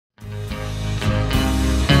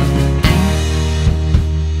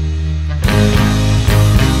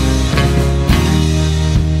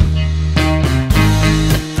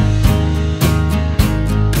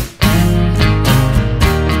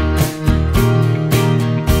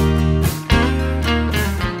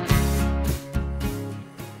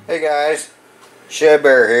guys, Shed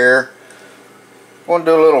Bear here. I want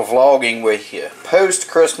to do a little vlogging with you.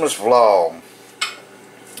 Post-Christmas vlog.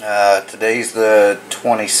 Today's the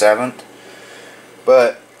 27th.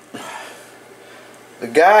 But the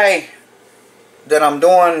guy that I'm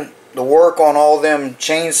doing the work on all them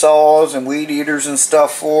chainsaws and weed eaters and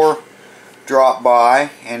stuff for dropped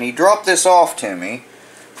by, and he dropped this off to me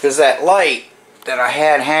because that light that I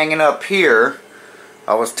had hanging up here,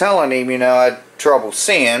 I was telling him, you know, I had trouble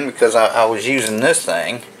seeing because I was using this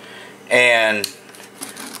thing, and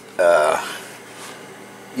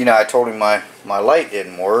you know, I told him my light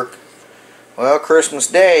didn't work. Well, Christmas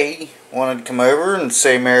Day, he wanted to come over and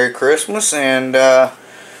say Merry Christmas and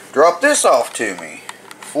drop this off to me.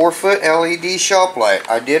 4-foot LED shop light.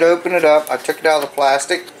 I did open it up. I took it out of the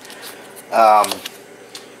plastic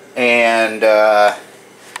and got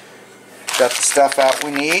the stuff out we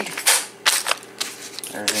need.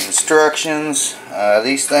 There's the instructions.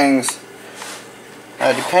 These things,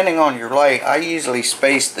 depending on your light, I usually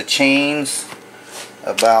space the chains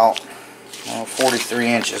about 43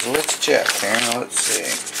 inches. Let's check here. Let's see.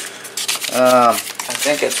 I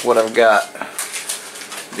think that's what I've got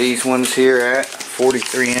these ones here at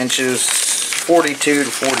 43 inches, 42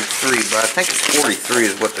 to 43, but I think it's 43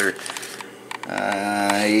 is what they're,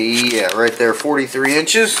 yeah, right there, 43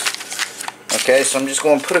 inches. Okay, so I'm just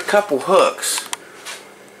going to put a couple hooks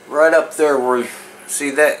right up there where,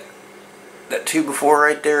 see that 2x4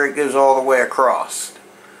 right there, it goes all the way across.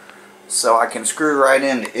 So I can screw right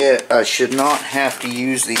into it. I should not have to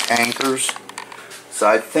use the anchors. So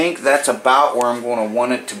I think that's about where I'm going to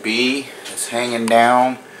want it to be. It's hanging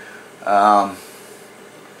down. I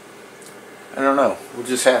don't know. We'll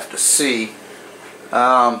just have to see.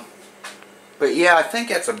 But yeah, I think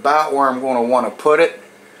that's about where I'm going to want to put it.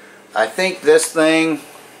 I think this thing,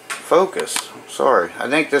 focus, sorry. I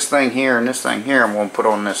think this thing here and this thing here I'm going to put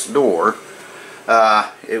on this door.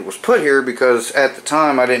 It was put here because at the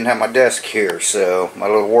time I didn't have my desk here, so my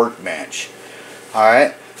little workbench.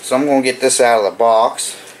 Alright, so I'm going to get this out of the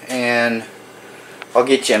box and I'll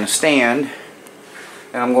get you in a stand,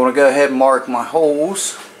 and I'm going to go ahead and mark my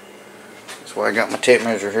holes. That's why I got my tape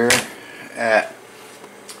measure here at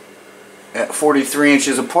 43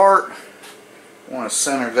 inches apart. I want to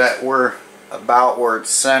center that about where it's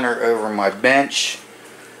centered over my bench,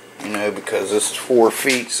 you know, because this is 4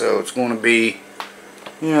 feet, so it's going to be,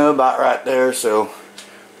 you know, about right there. So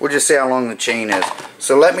we'll just see how long the chain is.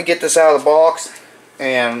 So let me get this out of the box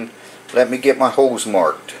and let me get my holes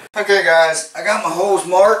marked. Okay guys, I got my holes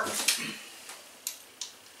marked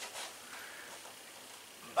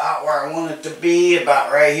about where I want it to be,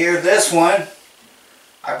 about right here. This one,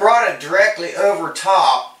 I brought it directly over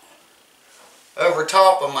top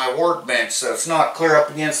of my workbench, so it's not clear up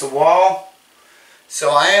against the wall.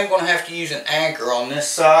 So I am going to have to use an anchor on this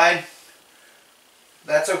side.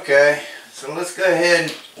 That's okay. So let's go ahead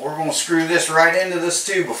and we're going to screw this right into this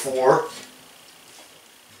 2x4.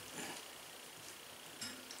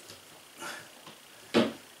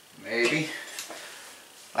 Maybe.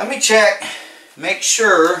 Let me check, make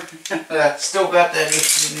sure that I still got that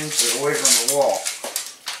 18 inches away from the wall.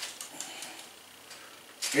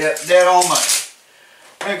 Yep, dead on money.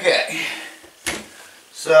 Okay,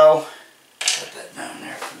 so put that down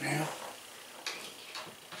there for now.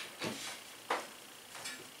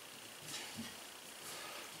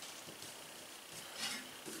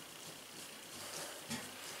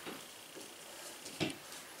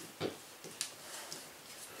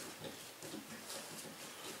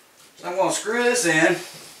 So I'm going to screw this in.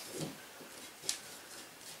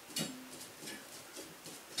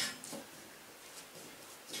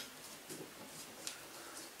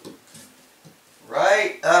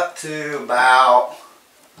 Right up to about,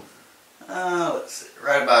 let's see,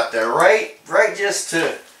 right about there, right just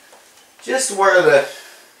where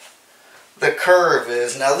the curve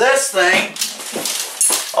is. Now this thing,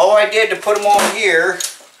 all I did to put them on here,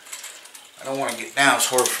 I don't want to get down, it's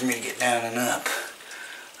hard for me to get down and up.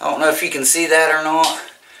 I don't know if you can see that or not.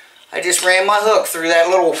 I just ran my hook through that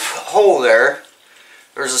little hole there.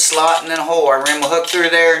 There's a slot and then a hole. I ran my hook through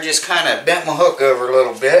there and just kind of bent my hook over a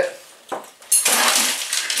little bit.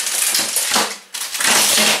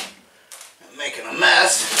 Making a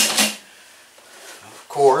mess, of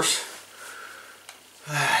course.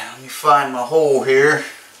 Let me find my hole here.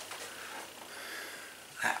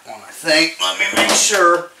 That one, I think. Let me make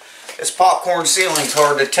sure. This popcorn ceiling's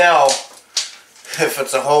hard to tell if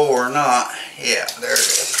it's a hole or not. Yeah, there it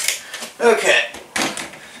is. Okay.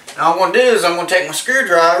 Now what I'm going to do is I'm going to take my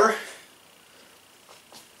screwdriver.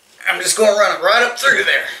 I'm just going to run it right up through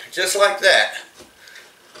there, just like that.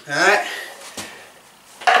 Alright.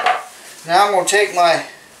 Now I'm going to take my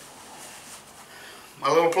my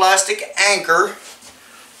little plastic anchor.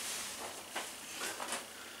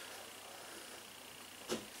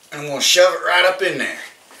 And I'm going to shove it right up in there.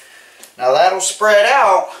 Now that'll spread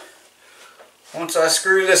out. Once I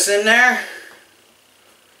screw this in there,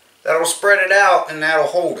 that'll spread it out and that'll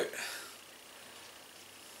hold it.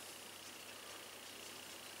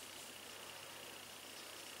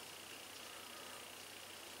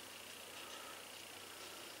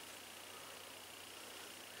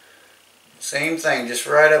 Same thing, just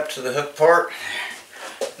right up to the hook part.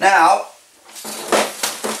 Now,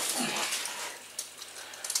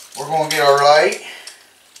 we're going to get our light.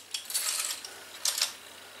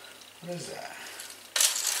 What is that?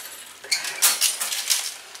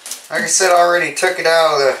 Like I said, I already took it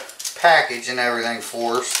out of the package and everything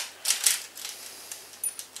for us.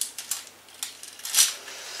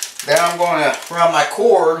 Then I'm going to run my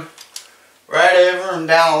cord right over and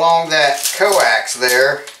down along that coax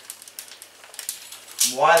there.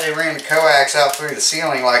 Why they ran the coax out through the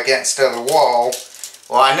ceiling like that instead of the wall?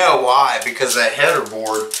 Well, I know why, because of that header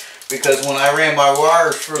board. Because when I ran my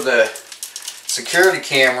wires for the security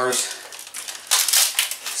cameras,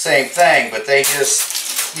 same thing, but they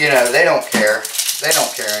just, you know, they don't care. They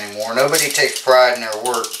don't care anymore. Nobody takes pride in their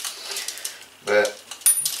work. But,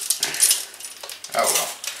 oh well.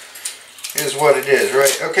 It is what it is,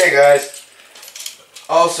 right? Okay, guys.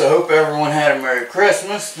 Also, hope everyone had a Merry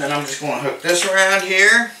Christmas. Then I'm just going to hook this around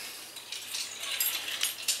here.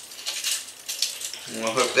 I'm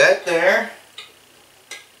going to hook that there.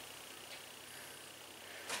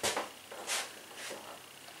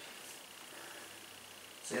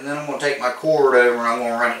 See, and then I'm going to take my cord over and I'm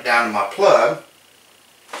going to run it down to my plug.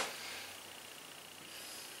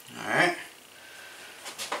 Alright.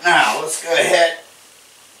 Now, let's go ahead.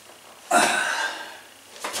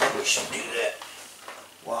 We should do that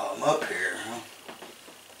while I'm up here, huh?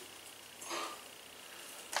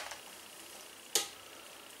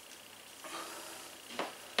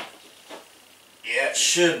 Yeah, it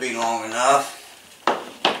should be long enough.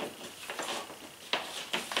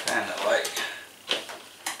 Kind of like,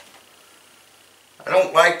 I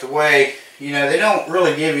don't like the way, you know, they don't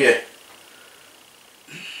really give you,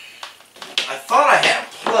 I thought I had a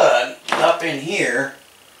plug up in here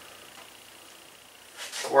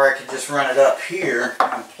where I could just run it up here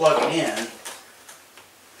and plug it in.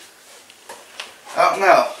 Oh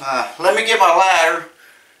no, let me get my ladder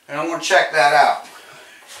and I'm going to check that out.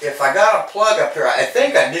 If I got a plug up here, I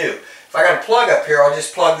think I do. If I got a plug up here, I'll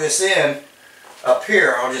just plug this in up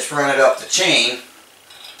here. I'll just run it up the chain.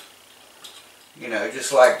 You know,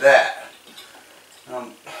 just like that.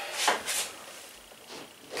 I'm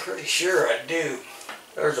pretty sure I do.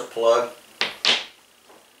 There's a plug.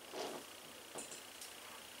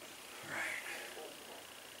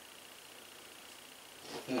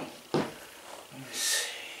 Let me see.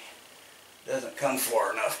 Doesn't come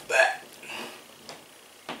far enough back.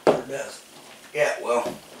 Or does it? Yeah, well.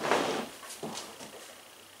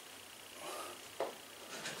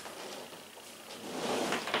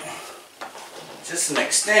 Just an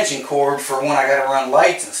extension cord for when I gotta run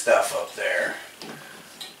lights and stuff up there.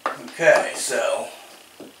 Okay, so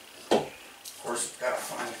of course I've gotta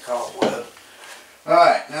find the cobweb.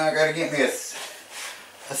 Alright, now I gotta get me a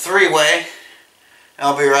three-way.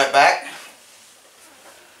 I'll be right back.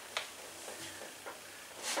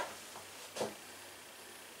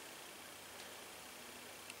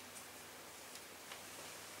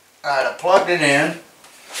 Alright, I plugged it in.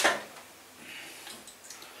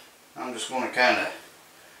 I'm just going to kind of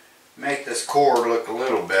make this cord look a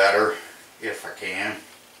little better, if I can.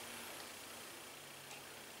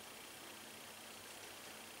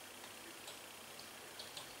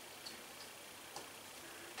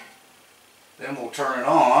 Then we'll turn it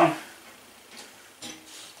on.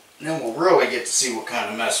 And then we'll really get to see what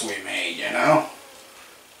kind of mess we made, you know?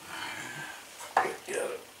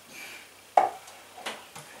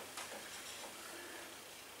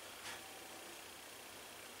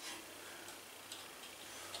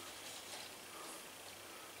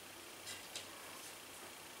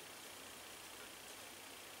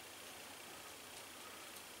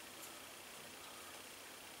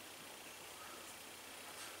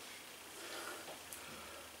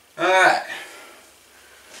 Alright.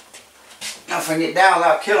 Now if I get down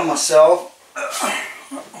without killing myself.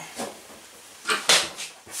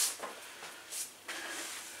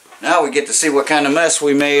 Now we get to see what kind of mess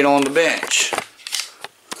we made on the bench.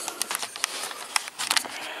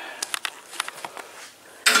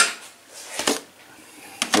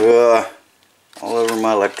 All over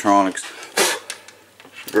my electronics.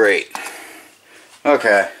 Great.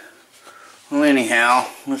 Okay. Well anyhow,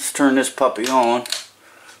 let's turn this puppy on.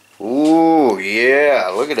 Ooh,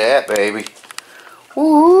 yeah, look at that, baby.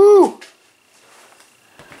 Woo!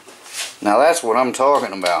 Now that's what I'm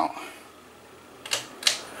talking about.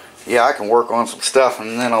 Yeah, I can work on some stuff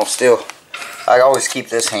and then I always keep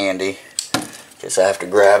this handy. Guess I have to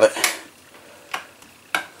grab it.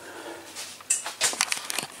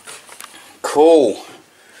 Cool.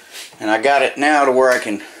 And I got it now to where I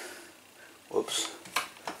can, whoops,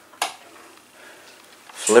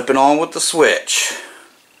 flip it on with the switch.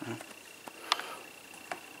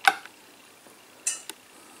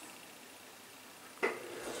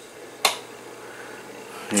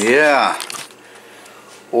 Yeah.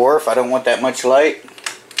 Or if I don't want that much light.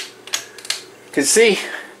 Cause see,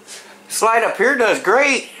 this light up here does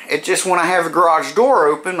great. It just when I have the garage door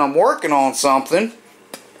open, I'm working on something,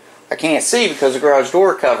 I can't see because the garage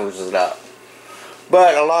door covers it up.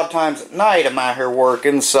 But a lot of times at night I'm out here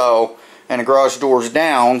working, so, and the garage door's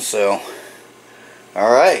down, so.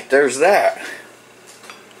 Alright, there's that.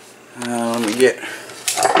 Let me get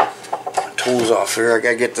my tools off here. I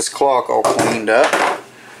gotta get this clock all cleaned up.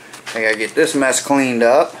 I gotta get this mess cleaned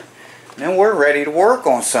up. And then we're ready to work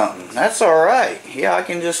on something. That's alright. Yeah, I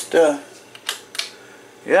can just,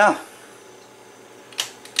 yeah.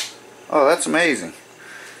 Oh, that's amazing.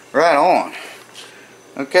 Right on.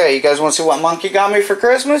 Okay, you guys want to see what Monkey got me for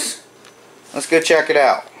Christmas? Let's go check it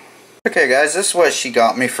out. Okay guys, this is what she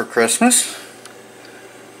got me for Christmas.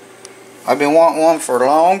 I've been wanting one for a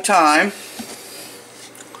long time.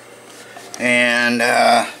 And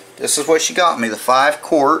this is what she got me. The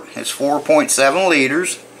 5-quart. It's 4.7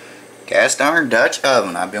 liters. Cast iron Dutch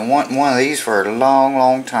oven. I've been wanting one of these for a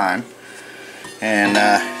long time. And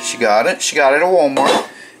she got it. She got it at Walmart.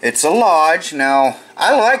 It's a Lodge. Now,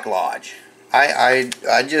 I like Lodge. I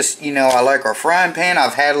just, you know, I like our frying pan.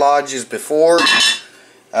 I've had Lodges before.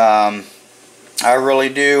 I really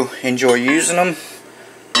do enjoy using them.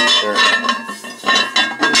 They're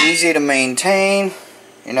easy to maintain,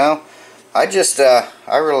 you know. I just, I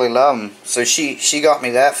really love them. So she got me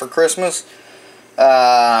that for Christmas.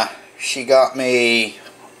 She got me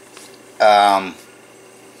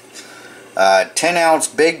 10-ounce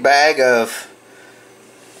big bag of,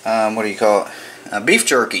 what do you call it? Beef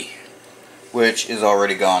jerky, which is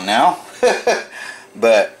already gone now.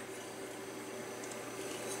 But,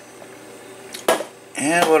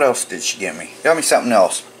 and what else did she get me? Got me something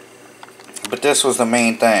else. But this was the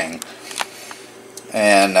main thing.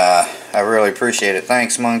 And I really appreciate it.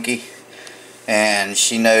 Thanks, Monkey. And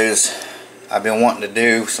she knows I've been wanting to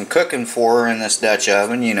do some cooking for her in this Dutch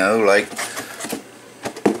oven, you know, like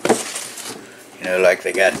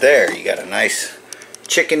they got there. You got a nice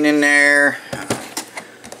chicken in there.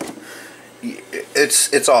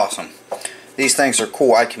 It's awesome. These things are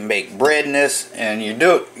cool. I can bake bread in this, and you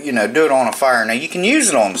do it, you know, do it on a fire. Now you can use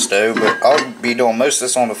it on the stove, but I'll be doing most of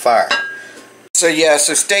this on the fire. So yeah,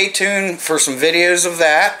 so stay tuned for some videos of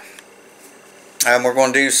that. We're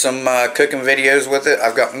going to do some cooking videos with it.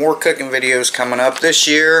 I've got more cooking videos coming up this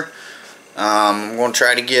year. I'm going to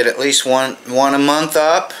try to get at least one a month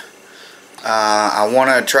up. I want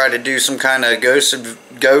to try to do some kind of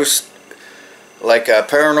ghost, like a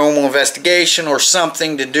paranormal investigation or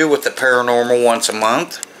something to do with the paranormal once a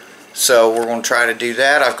month. So we're going to try to do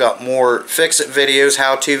that. I've got more fix-it videos,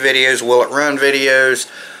 how-to videos, will it run videos.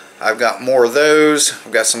 I've got more of those.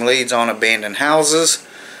 I've got some leads on abandoned houses.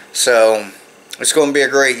 So it's going to be a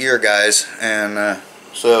great year, guys. And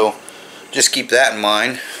so just keep that in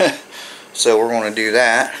mind. So we're going to do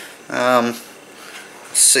that. Let's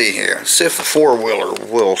see here. Let's see if the four-wheeler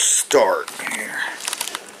will start here.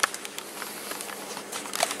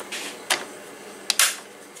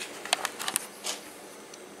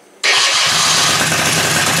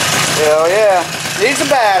 Hell yeah. Needs a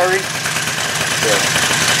battery. Yeah.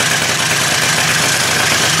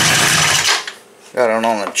 Got it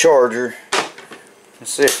on the charger.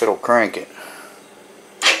 Let's see if it'll crank it.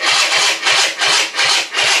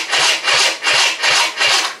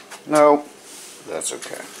 Nope. That's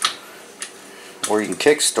okay. Or you can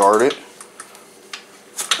kickstart it.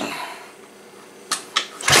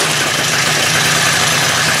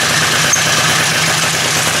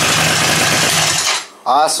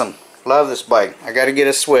 Awesome. Love this bike. I got to get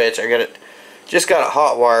a switch. I got it. Just got it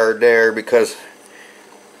hot wired there because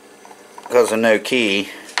of no key.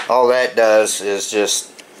 All that does is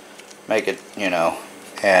just make it, you know,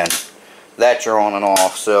 and that you're on and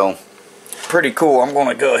off. So pretty cool. I'm going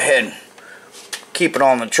to go ahead and keep it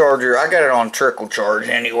on the charger. I got it on trickle charge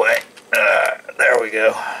anyway. There we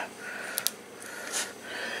go.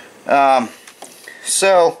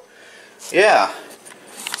 So yeah,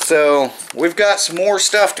 so we've got some more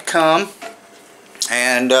stuff to come,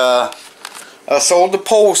 and I sold the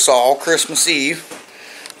pole saw Christmas Eve.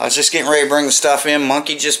 I was just getting ready to bring the stuff in.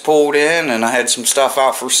 Monkey just pulled in, and I had some stuff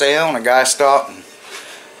out for sale, and a guy stopped and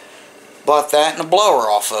bought that and a blower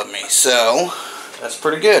off of me. So that's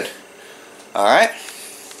pretty good. Alright,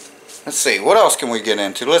 let's see, what else can we get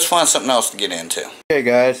into? Let's find something else to get into. Okay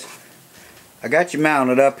guys, I got you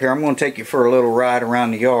mounted up here. I'm going to take you for a little ride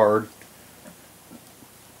around the yard.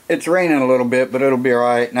 It's raining a little bit, but it'll be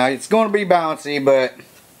alright. Now it's going to be bouncy, but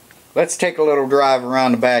let's take a little drive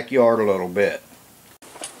around the backyard a little bit.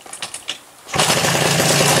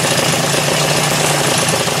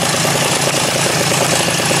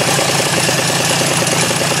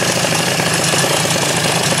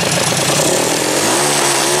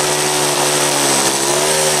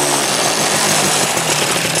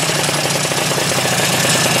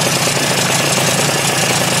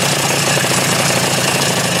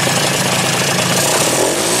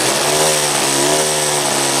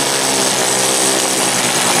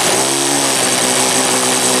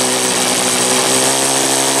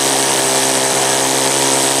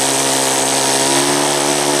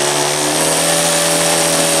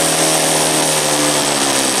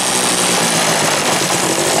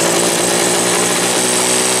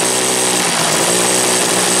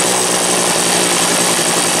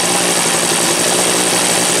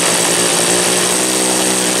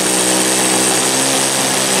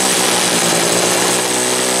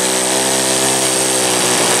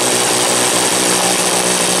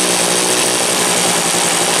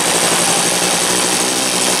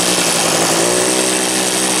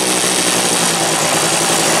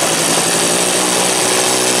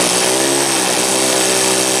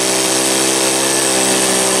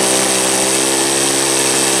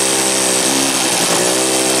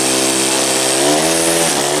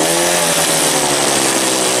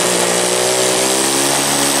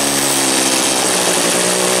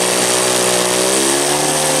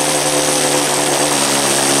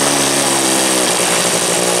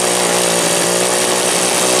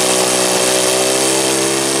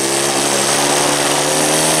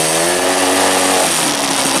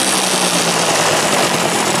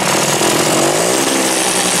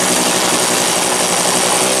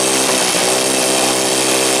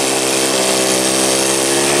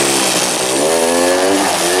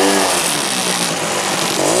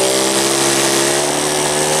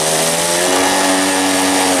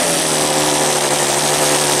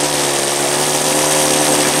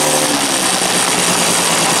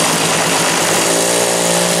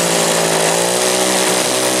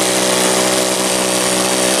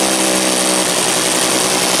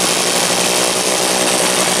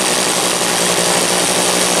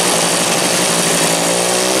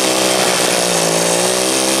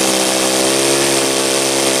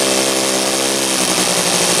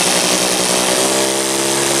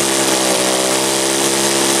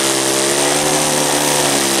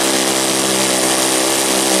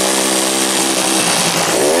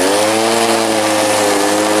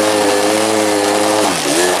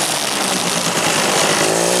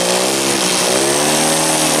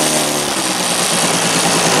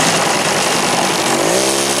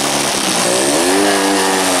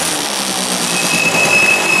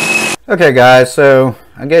 Okay guys, so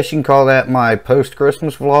I guess you can call that my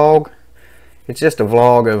post-Christmas vlog. It's just a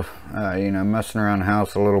vlog of, you know, messing around the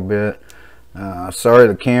house a little bit. Sorry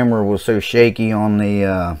the camera was so shaky on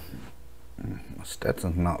the,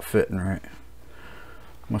 Stetson's not fitting right.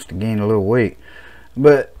 Must have gained a little weight.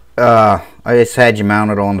 But, I just had you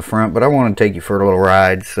mounted on the front, but I want to take you for a little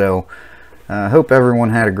ride. So, I hope everyone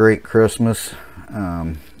had a great Christmas.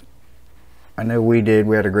 I know we did.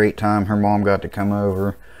 We had a great time. Her mom got to come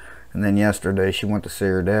over. And then yesterday she went to see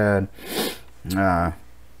her dad. I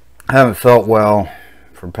haven't felt well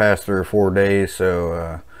for the past 3 or 4 days,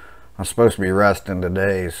 so I'm supposed to be resting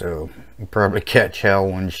today, so you'll probably catch hell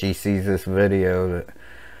when she sees this video that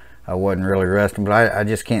I wasn't really resting, but I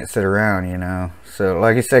just can't sit around, you know. So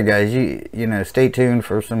like I said guys, you know, stay tuned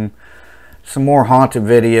for some more haunted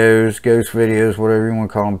videos, ghost videos, whatever you want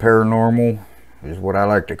to call them. Paranormal is what I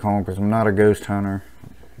like to call them, because I'm not a ghost hunter.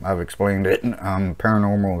 I've explained it. I'm a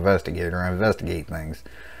paranormal investigator. I investigate things.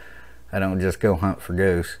 I don't just go hunt for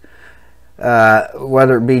ghosts.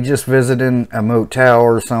 Whether it be just visiting a motel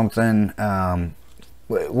or something,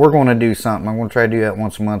 we're going to do something. I'm going to try to do that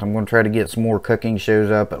once a month. I'm going to try to get some more cooking shows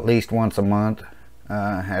up at least once a month.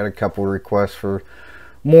 I had a couple of requests for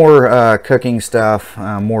more cooking stuff,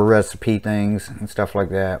 more recipe things and stuff like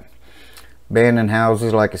that. Abandoned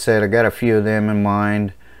houses, like I said, I got a few of them in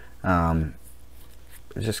mind.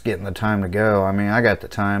 Just getting the time to go. I mean, I got the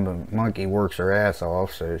time, but Monkey works her ass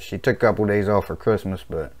off, so she took a couple days off for Christmas.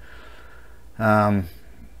 But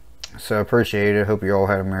So I appreciate it. I hope you all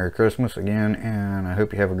had a Merry Christmas again, and I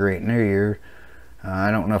hope you have a great New Year.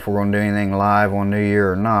 I don't know if we're going to do anything live on New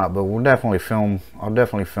Year or not, but we'll definitely film. I'll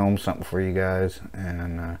definitely film something for you guys,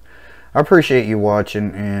 and I appreciate you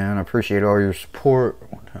watching, and I appreciate all your support.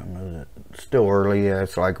 What time is it? It's still early. Yeah,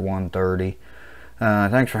 it's like 1:30.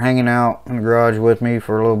 Thanks for hanging out in the garage with me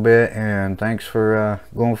for a little bit, and thanks for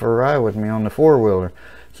going for a ride with me on the four-wheeler.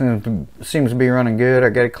 Seems to be running good. I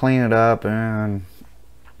got to clean it up, and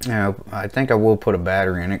you know, I think I will put a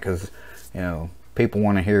battery in it because, you know, people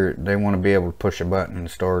want to hear it. They want to be able to push a button and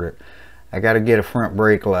start it. I got to get a front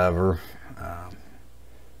brake lever.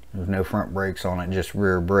 There's no front brakes on it, just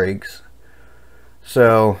rear brakes.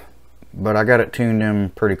 So, but I got it tuned in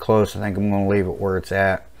pretty close. I think I'm going to leave it where it's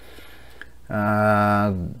at.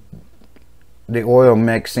 The oil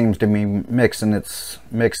mix seems to be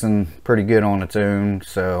mixing pretty good on its own,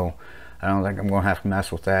 so I don't think I'm going to have to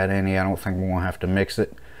mess with that any. I don't think I'm going to have to mix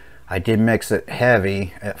it. I did mix it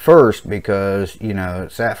heavy at first because, you know,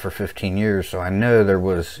 it sat for 15 years, so I know there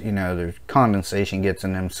was, you know, there's condensation gets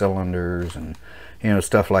in them cylinders and, you know,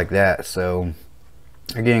 stuff like that. So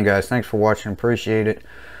again, guys, thanks for watching. Appreciate it.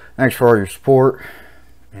 Thanks for all your support,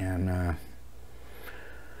 and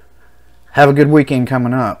have a good weekend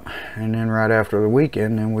coming up. And then right after the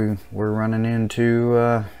weekend, then we're running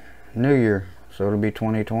into New Year, so it'll be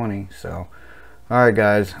 2020. So alright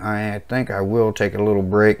guys, I think I will take a little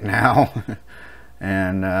break now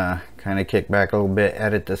and kind of kick back a little bit,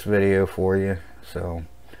 edit this video for you. So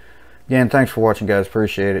again, thanks for watching, guys.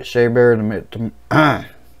 Appreciate it. Shea Bear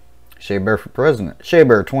Shea Bear for President. Shea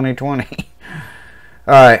Bear 2020.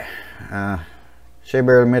 Alright, Shea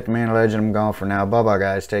Bear, the myth, the man, legend. I'm gone for now. Bye bye,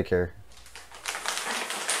 guys. Take care.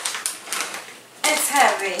 It's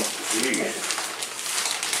heavy. Jeez.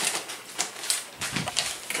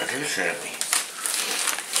 That is heavy.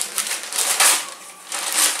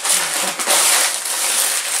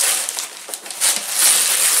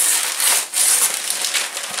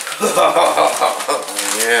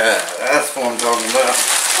 Yeah, that's what I'm talking about.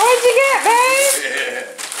 What'd you get, babe? Yeah.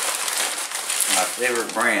 My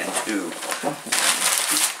favorite brand, too.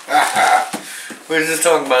 We were just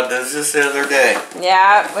talking about this just the other day.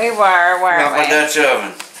 Yeah, we were, weren't About my Dutch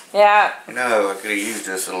oven. Yeah. You know, I could have used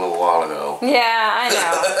this a little while ago. Yeah, I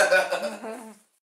know.